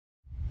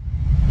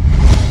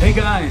Hey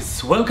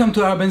guys, welcome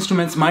to Arab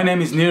Instruments. My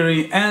name is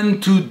NEY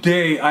and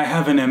today I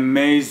have an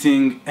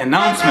amazing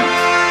announcement.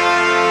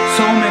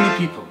 So many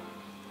people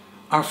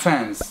are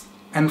fans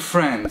and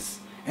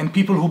friends and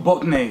people who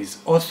bought NEYs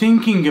or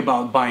thinking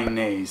about buying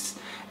NEYs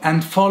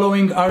and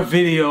following our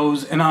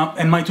videos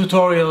and my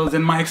tutorials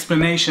and my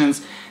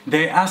explanations.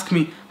 They ask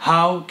me,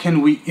 how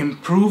can we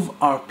improve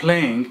our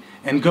playing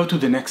and go to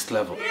the next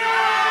level?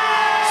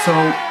 So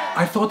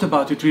I thought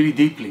about it really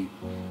deeply.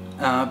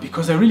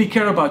 Because I really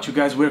care about you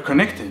guys. We're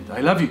connected. I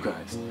love you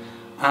guys.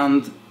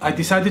 And I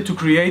decided to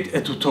create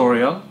a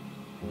tutorial,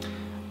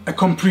 a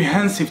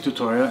comprehensive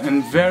tutorial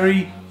and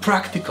very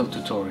practical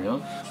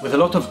tutorial with a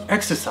lot of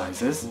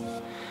exercises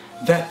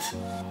that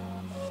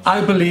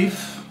I believe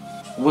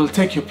will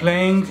take your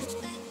playing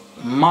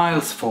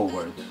miles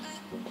forward.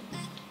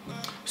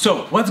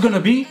 So what's going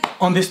to be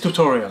on this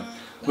tutorial?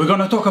 We're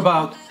going to talk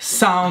about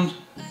sound,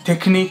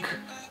 technique,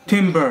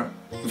 timbre,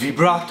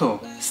 vibrato,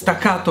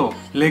 staccato,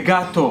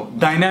 legato,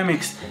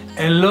 dynamics,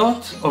 a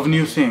lot of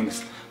new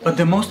things. But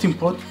the most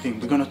important thing,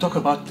 we're going to talk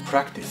about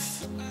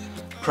practice.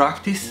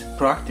 Practice,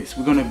 practice.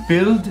 We're going to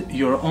build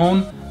your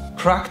own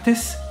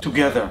practice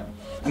together.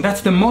 And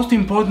that's the most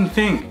important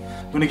thing.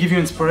 I'm going to give you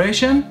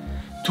inspiration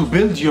to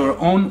build your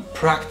own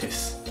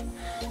practice.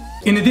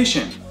 In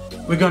addition,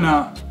 we're going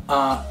to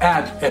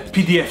add a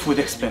PDF with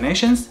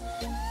explanations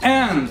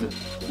and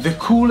the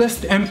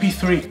coolest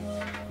MP3,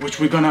 which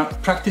we're gonna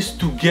practice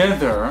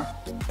together,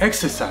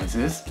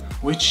 exercises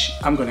which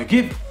I'm gonna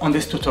give on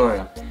this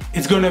tutorial.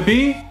 It's gonna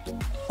be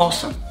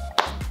awesome.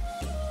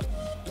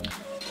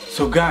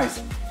 So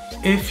guys,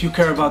 if you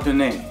care about the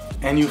NEY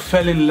and you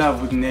fell in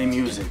love with NEY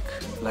music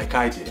like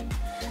I did,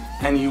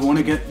 and you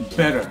wanna get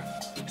better,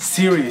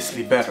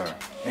 seriously better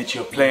at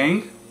your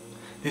playing,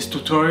 this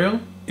tutorial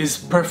is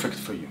perfect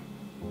for you.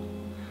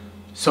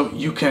 So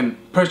you can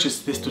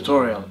purchase this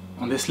tutorial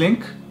on this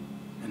link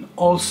and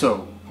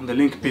also on the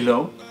link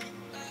below,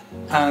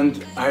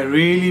 and I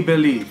really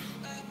believe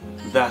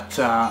that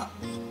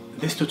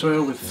this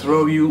tutorial will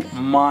throw you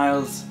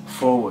miles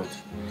forward,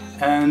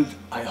 and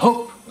I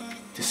hope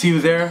to see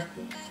you there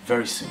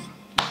very soon.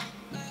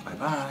 Bye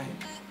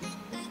bye.